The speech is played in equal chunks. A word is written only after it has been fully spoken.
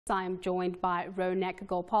I am joined by Ronak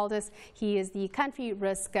Gopaldas. He is the country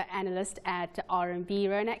risk analyst at RMB.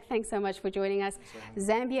 Ronak, thanks so much for joining us.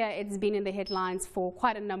 Zambia, it's been in the headlines for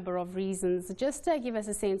quite a number of reasons. Just give us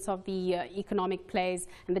a sense of the economic plays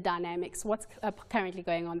and the dynamics. What's currently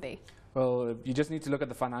going on there? Well, you just need to look at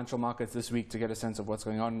the financial markets this week to get a sense of what's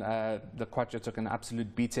going on. The kwacha took an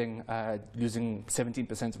absolute beating, losing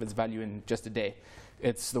 17% of its value in just a day.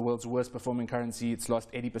 It's the world's worst performing currency. It's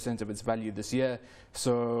lost 80% of its value this year.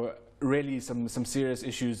 So really some serious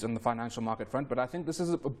issues on the financial market front. But I think this is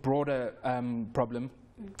a broader problem,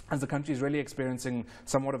 as the country is really experiencing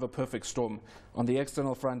somewhat of a perfect storm. On the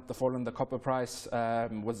external front, the fall in the copper price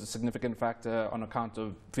was a significant factor on account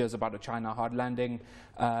of fears about a China hard landing.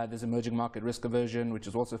 There's emerging market risk aversion, which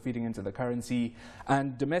is also feeding into the currency.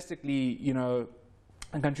 And domestically,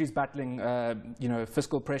 the country's battling,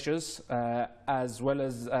 fiscal pressures, as well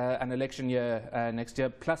as an election year next year,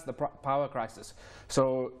 plus the power crisis.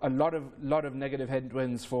 So a lot of negative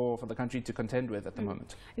headwinds for the country to contend with at the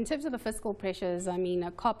moment. In terms of the fiscal pressures, I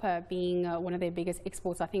mean, copper being one of their biggest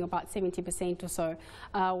exports, I think about 70% or so.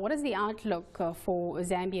 What is the outlook for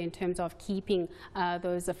Zambia in terms of keeping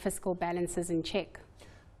those fiscal balances in check?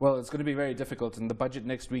 Well, it's going to be very difficult, and the budget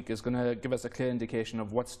next week is going to give us a clear indication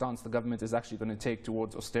of what stance the government is actually going to take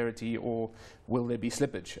towards austerity, or will there be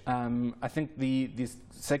slippage. I think these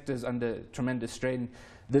sectors under tremendous strain.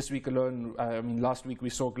 This week alone, last week we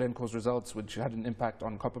saw Glencore's results, which had an impact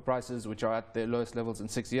on copper prices, which are at their lowest levels in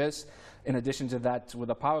 6 years. In addition to that, with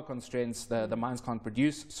the power constraints, the mines can't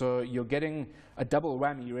produce. So you're getting a double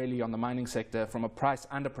whammy, really, on the mining sector from a price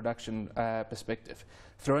and a production perspective.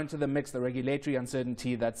 Throw into the mix the regulatory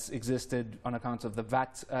uncertainty that's existed on account of the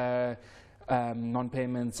VAT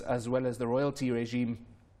non-payments, as well as the royalty regime.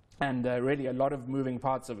 And really a lot of moving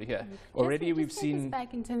parts over here. Already we've seen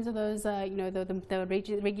back in terms of those,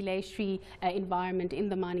 the regulatory environment in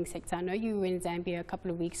the mining sector. I know you were in Zambia a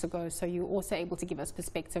couple of weeks ago, so you're also able to give us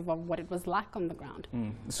perspective of what it was like on the ground.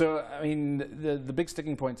 So, I mean, the big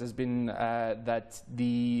sticking point has been that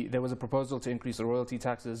there was a proposal to increase the royalty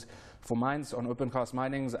taxes for mines on open cast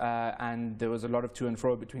minings, and there was a lot of to and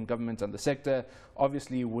fro between government and the sector.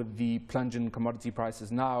 Obviously, with the plunge in commodity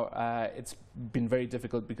prices now, it's been very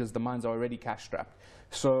difficult because the mines are already cash strapped.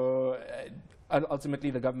 So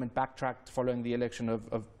ultimately the government backtracked following the election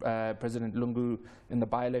of President Lungu in the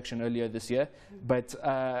by-election earlier this year. But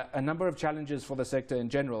a number of challenges for the sector in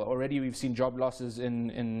general. Already we've seen job losses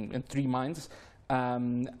in 3 mines.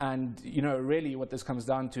 And really what this comes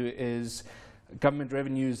down to is government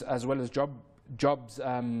revenues as well as jobs,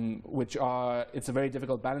 which are, it's a very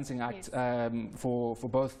difficult balancing act for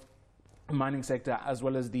both mining sector as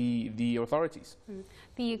well as the authorities.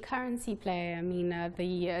 The currency play, I mean,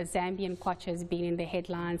 the Zambian kwacha has been in the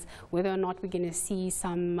headlines. Whether or not we're going to see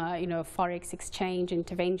some, forex exchange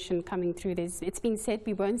intervention coming through, it's been said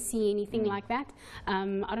we won't see anything like that.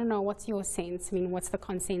 I don't know, what's your sense? I mean, what's the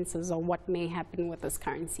consensus on what may happen with this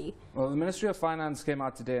currency? Well, the Ministry of Finance came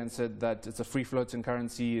out today and said that it's a free-floating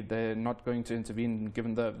currency. They're not going to intervene,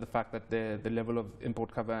 given the fact that the level of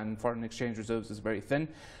import cover and foreign exchange reserves is very thin.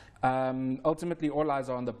 Ultimately, all eyes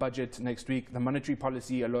are on the budget next week. The monetary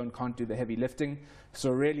policy alone can't do the heavy lifting.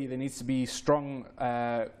 So really, there needs to be strong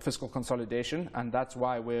fiscal consolidation, and that's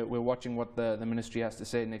why we're watching what the ministry has to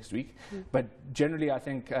say next week. But generally, I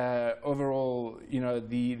think overall,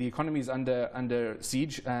 the economy is under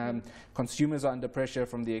siege. Consumers are under pressure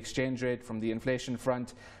from the exchange rate, from the inflation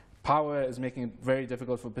front. Power is making it very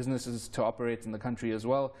difficult for businesses to operate in the country as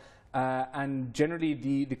well. And generally,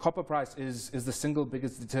 the copper price is the single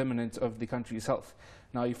biggest determinant of the country's health.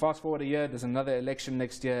 Now, you fast forward a year, there's another election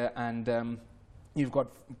next year, and you've got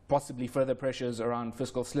possibly further pressures around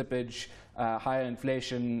fiscal slippage, higher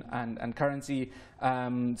inflation, and currency.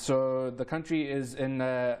 So the country is in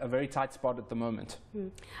a very tight spot at the moment.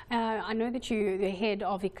 I know that you're the head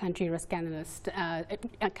of a country risk analyst,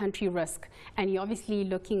 country risk, and you're obviously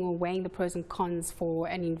looking or weighing the pros and cons for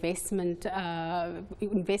an investment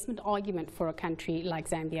argument for a country like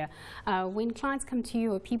Zambia. When clients come to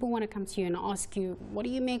you, or people want to come to you and ask you, what do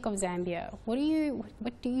you make of Zambia? What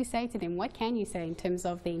do you say to them? What can you say in terms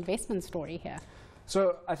of the investment story here?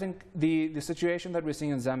 So I think the situation that we're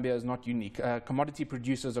seeing in Zambia is not unique. Commodity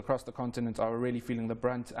producers across the continent are really feeling the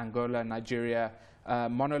brunt. Angola, Nigeria,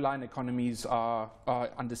 monoline economies are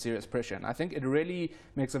under serious pressure. And I think it really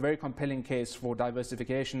makes a very compelling case for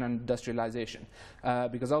diversification and industrialization,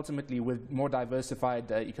 because ultimately with more diversified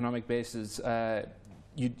economic bases,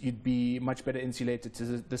 you'd be much better insulated to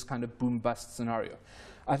this kind of boom-bust scenario.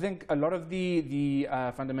 I think a lot of the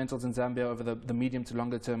fundamentals in Zambia over the medium to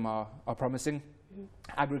longer term are promising.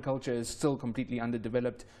 Agriculture is still completely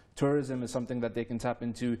underdeveloped. Tourism is something that they can tap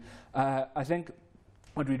into. I think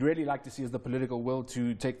what we'd really like to see is the political will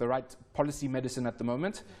to take the right policy medicine at the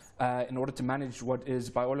moment in order to manage what is,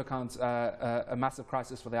 by all accounts, a massive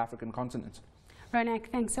crisis for the African continent. Ronak,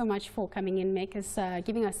 thanks so much for coming in,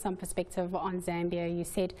 giving us some perspective on Zambia. You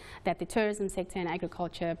said that the tourism sector and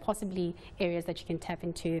agriculture, possibly areas that you can tap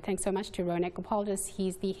into. Thanks so much to Ronak Gopaldas.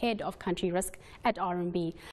 He's the head of country risk at RMB.